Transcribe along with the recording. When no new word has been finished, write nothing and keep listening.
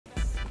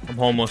I'm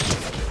homeless.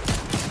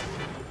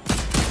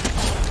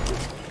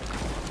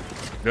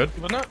 Good?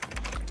 You putting that?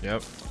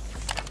 Yep.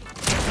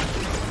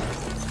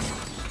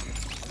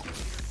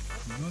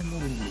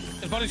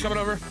 His buddy's coming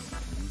over.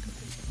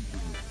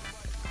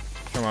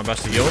 Trying my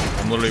best to heal.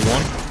 I'm literally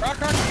one.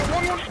 Crack,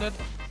 one. Dead.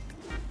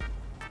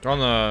 They're on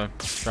the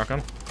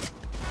shotgun.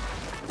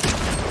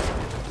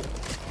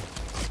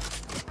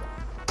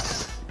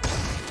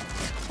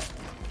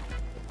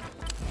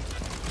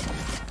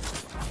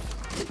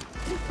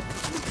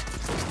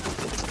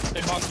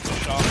 They boxed the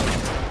shot.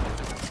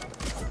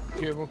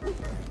 Careful.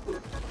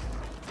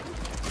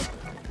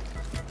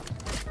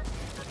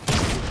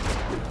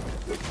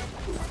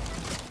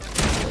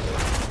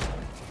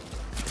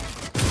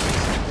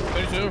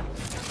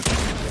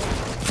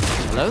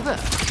 Hello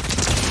there.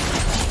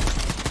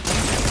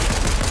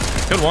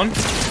 Good one.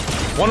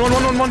 One.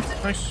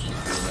 Nice.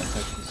 That's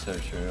actually so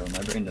true.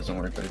 My brain doesn't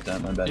work like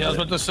that. My bad. Yeah, I was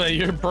about to say,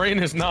 your brain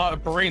is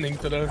not braining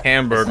today.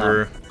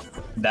 Hamburger.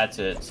 That's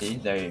it. See?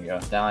 There you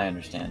go. Now I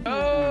understand.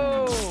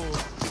 Oh!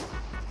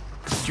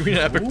 Did you mean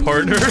an epic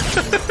partner?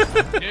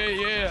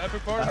 Yeah,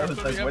 epic partner. I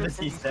was like, what does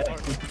he say? I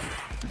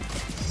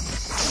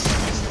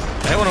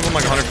hit one of them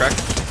like 100 crack.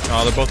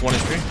 They're both 1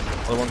 HP.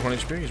 Other one's 1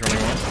 HP. He's running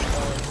one.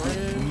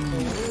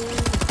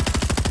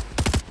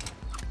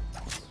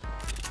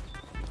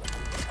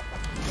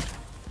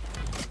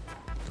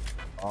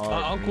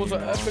 Uncle's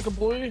an Epic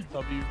employee.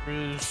 W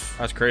is.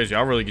 That's crazy.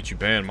 I'll really get you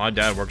banned. My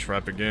dad works for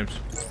Epic Games.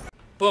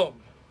 Boom.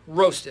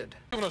 Roasted.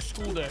 Having a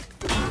school day.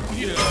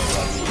 Yeah.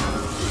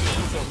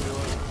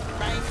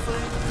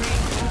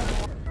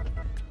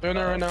 They're in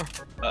there right now.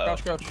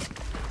 Crouch.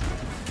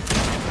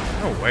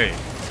 No way.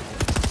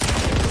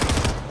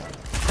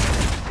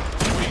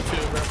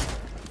 22, bro.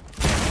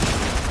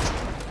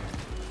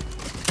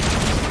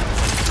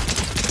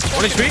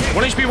 1 HP.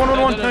 1 HP.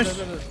 111. Nice.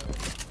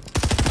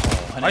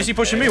 Why is he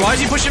pushing me? Why is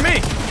he pushing me?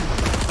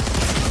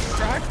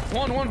 Crack.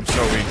 One. I'm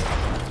so weak.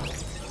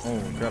 Oh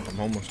crap! I'm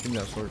homeless. Give me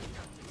that sword.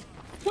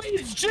 Wait,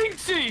 it's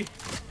Jinxie!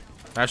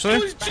 Actually?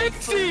 It was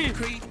Jinxie!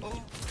 These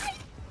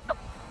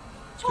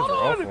kids are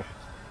awful.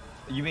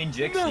 You mean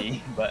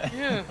Jixie, but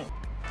Yeah.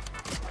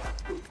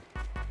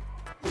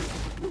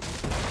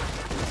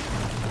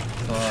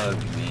 oh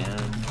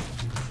man.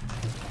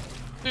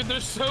 Dude,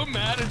 they're so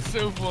mad, it's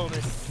so funny.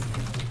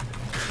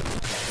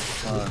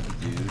 Oh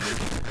dude.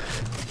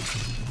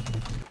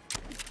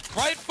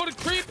 Right footed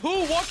creep,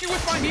 who? Walking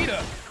with my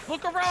Nita.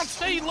 Look around,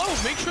 stay low,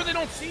 make sure they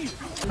don't see you.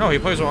 No, he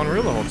plays on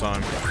Unreal the whole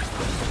time.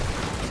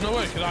 No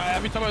way, because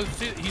every time I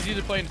see it, he's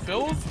either playing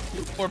Phil's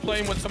or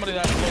playing with somebody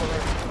that's lower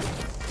right.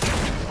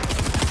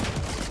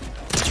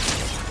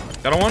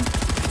 Got a one?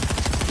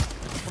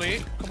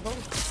 28, come on.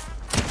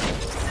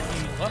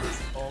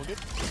 Left, all good.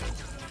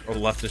 Oh,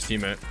 left his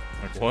teammate.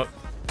 Like what?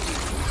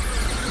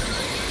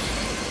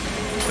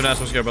 Finesse,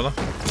 what's good, brother?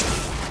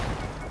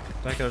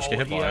 That guy just get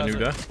hit by a new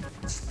death.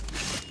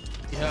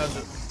 He has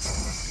it.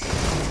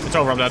 It's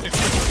over, I'm dead.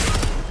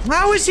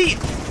 How is he?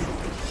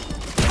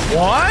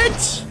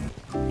 What?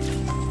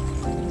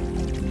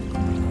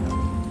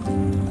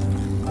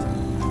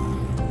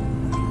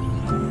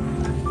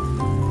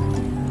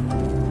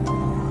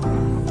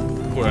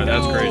 Boy,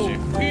 that's crazy.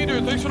 Peter,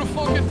 thanks for the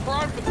fucking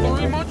prime for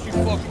 3 months, you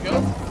fucking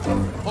go.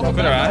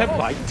 I had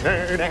My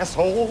turn,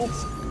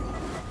 assholes.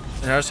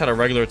 I just had a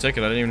regular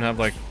ticket. I didn't even have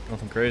like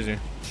nothing crazy.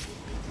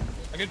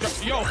 I get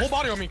yo, whole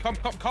body on me. Come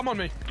on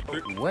me.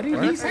 What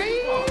did he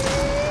say?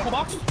 Full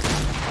box.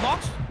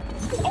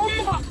 Oh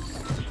my!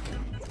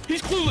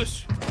 He's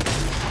clueless.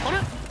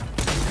 100.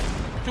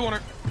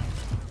 200.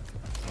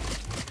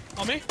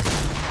 On me.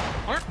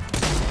 100.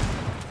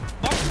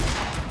 Box.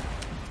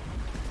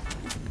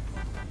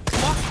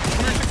 Box.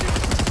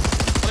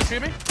 160.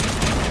 Let me.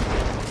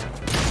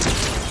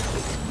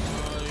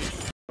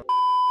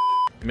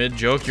 Mid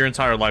joke. Your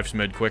entire life's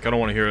mid. Quick. I don't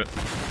want to hear it.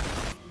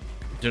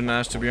 Didn't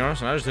ask to be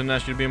honest, and I just didn't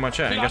ask you to be in my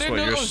chat. And guess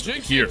what? You're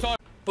here.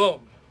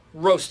 Boom.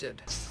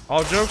 Roasted.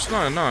 All jokes?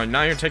 No.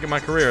 Now you're taking my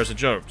career as a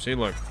joke. See,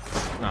 look.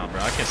 Nah,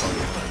 bro. I can't talk to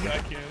you. I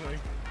can't.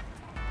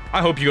 I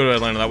hope you go to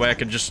Atlanta. That way I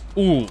could just.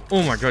 Ooh.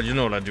 Oh my God. You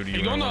know what I'd do to you.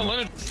 You going to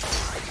Atlanta?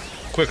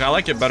 Quick. I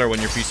liked it better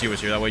when your PC was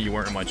here. That way you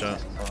weren't in my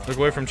chat. Look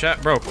away from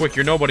chat, bro. Quick.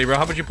 You're nobody, bro.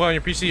 How about you play on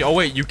your PC? Oh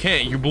wait, you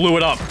can't. You blew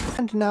it up.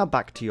 And now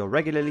back to your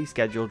regularly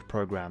scheduled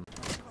program.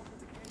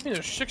 Hey,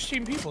 there's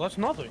 16 people. That's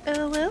nothing.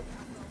 Oh well.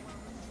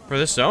 For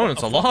this zone,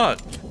 it's a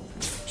lot.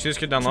 See this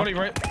kid down low? 20,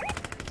 right?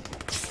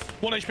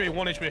 1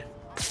 HP.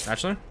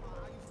 Actually?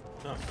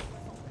 No.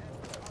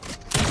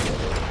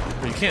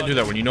 Well, you can't do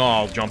that when you know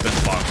I'll jump in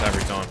the box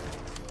every time.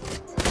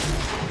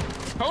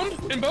 Honed?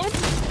 In bone?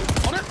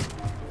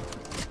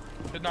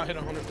 100? Did not hit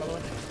 100, by the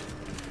way.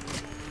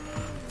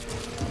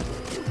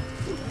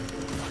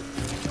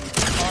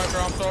 Alright,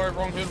 bro, I'm sorry.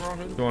 Wrong hit.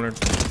 200.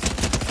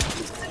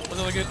 What's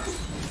the other kid?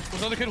 What's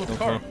the other kid with the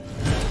car?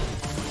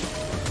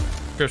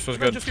 Chris was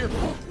good. Just here.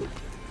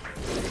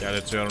 Yeah, I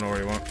did too. I don't know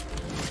where you went.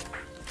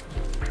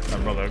 My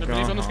brother.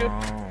 There's on this kid?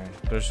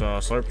 There's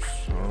slurps.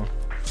 I don't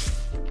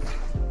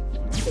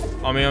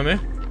know. On me.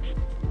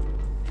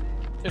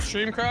 Is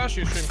stream crash?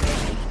 You stream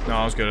crash.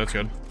 No, it's good. It's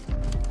good.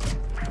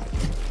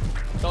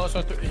 Tell us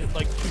after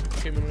like 2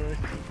 people came in already.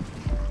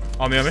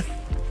 On me, on me.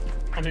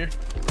 I'm here.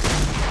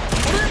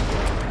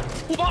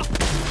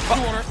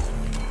 Over!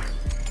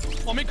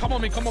 On me, come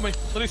on me, come on me.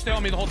 Literally stay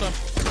on me the whole time.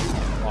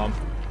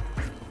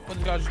 Where did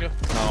the guy just go?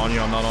 Not on you,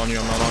 I'm not on you,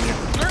 I'm not on you.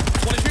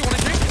 1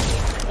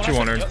 HP.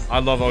 200. Yep. I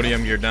love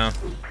ODM gear down.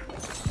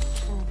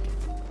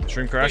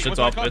 Stream crash, Wait, it's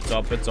what's up, my it's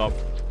up, it's up.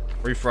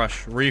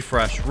 Refresh,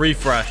 refresh,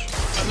 refresh.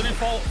 And then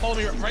follow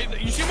me right there.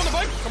 You see him on the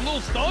bike? Some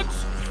little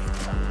studs?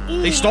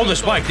 Ooh, They stole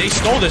this bike, they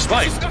stole this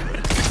bike.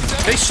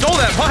 They stole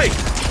that bike.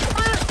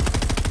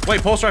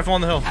 Wait, pulse rifle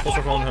on the hill. Pulse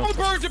rifle on the hill. It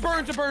burns, it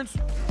burns, it burns.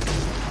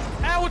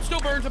 Ow, it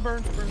still burns, it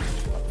burns, it burns.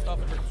 Stop,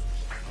 it burns.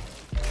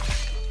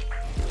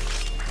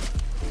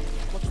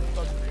 What's the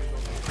thug?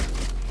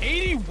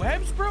 80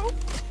 webs, bro?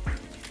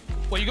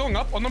 Wait, you going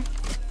up on them?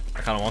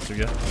 I kind of want to,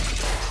 yeah.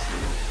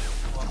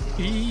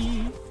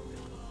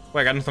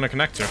 Wait, I got nothing to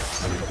connect to. Yeah,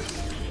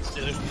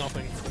 there's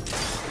nothing.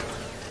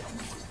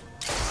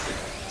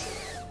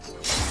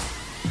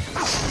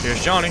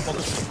 Here's Johnny.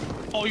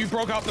 Oh, you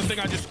broke out the thing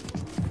I just...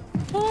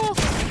 Oh,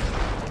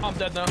 I'm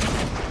dead now.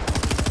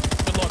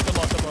 Good luck, good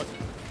luck, good luck.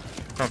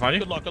 Trying to find you?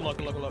 Good luck, good luck,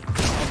 good luck, good luck.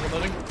 I'm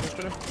reloading.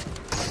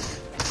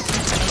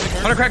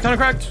 Hunter cracked, hunter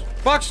cracked.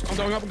 Box. I'm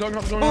going up, I'm going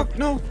up, I'm going Oh, up.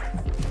 no.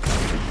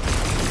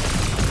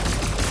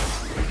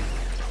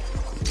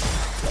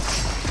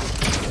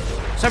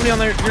 $70 on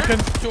there, you're good.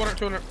 200,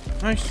 200.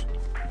 Nice.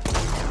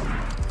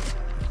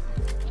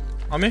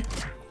 On me?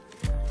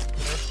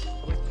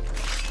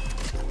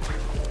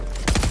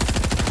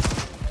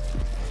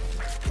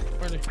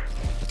 Where is he?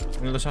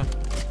 On the other side.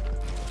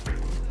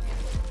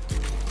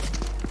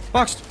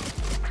 Boxed.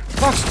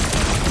 Boxed.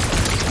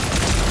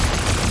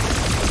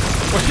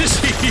 What is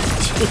he doing?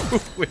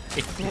 I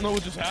don't know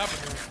what just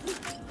happened.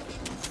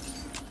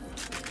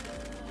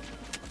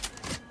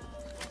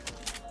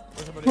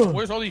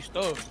 Where's all these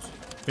stoves?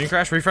 Beam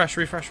crash, refresh,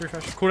 refresh,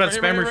 refresh. Cool that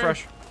spam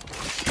refresh.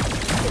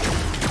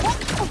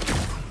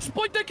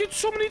 Spike that kid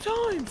so many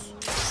times.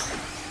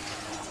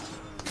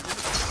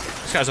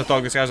 This guy's a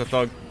thug, this guy's a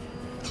thug.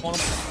 On him.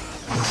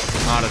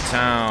 Out of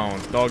town.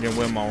 Dog and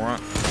win my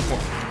run.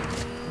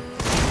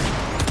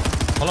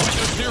 Hold on.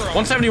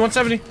 170,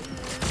 170.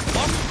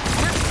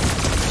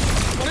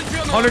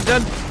 100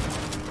 dead.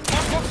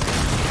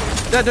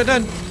 Dead, dead,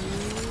 dead.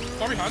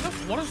 Far behind us?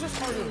 What is this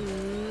car doing?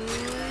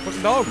 What's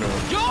the dog doing?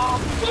 Yo!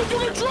 They're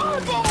doing a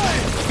drive-by!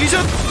 He's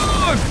a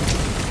thug!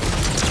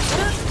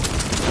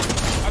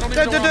 I don't even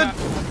Dead, know dead, dead.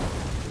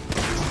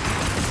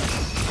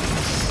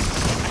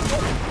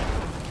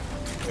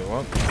 Wait,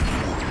 what?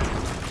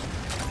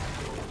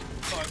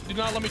 Do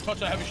not let me touch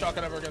that heavy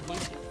shotgun ever again,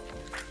 please.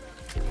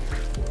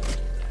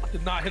 I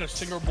did not hit a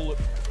single bullet.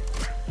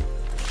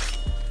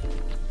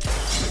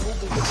 Single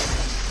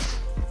bullet.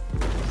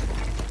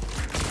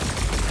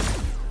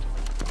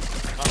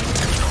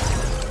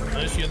 I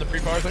didn't see you in the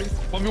pre-fire thing.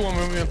 1v1,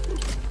 1v1.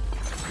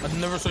 I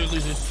never saw you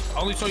lose these. I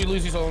only saw you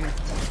lose these on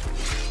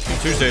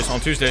Tuesdays, on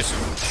Tuesdays.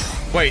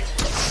 Wait,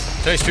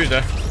 today's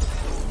Tuesday.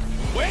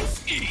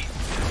 Whiskey!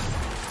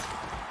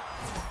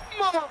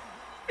 Mama!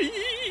 Hey,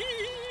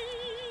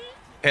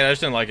 I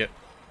just didn't like it.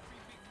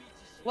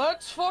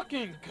 Let's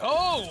fucking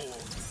go!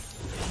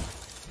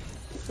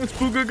 Let's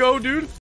booga go, dude.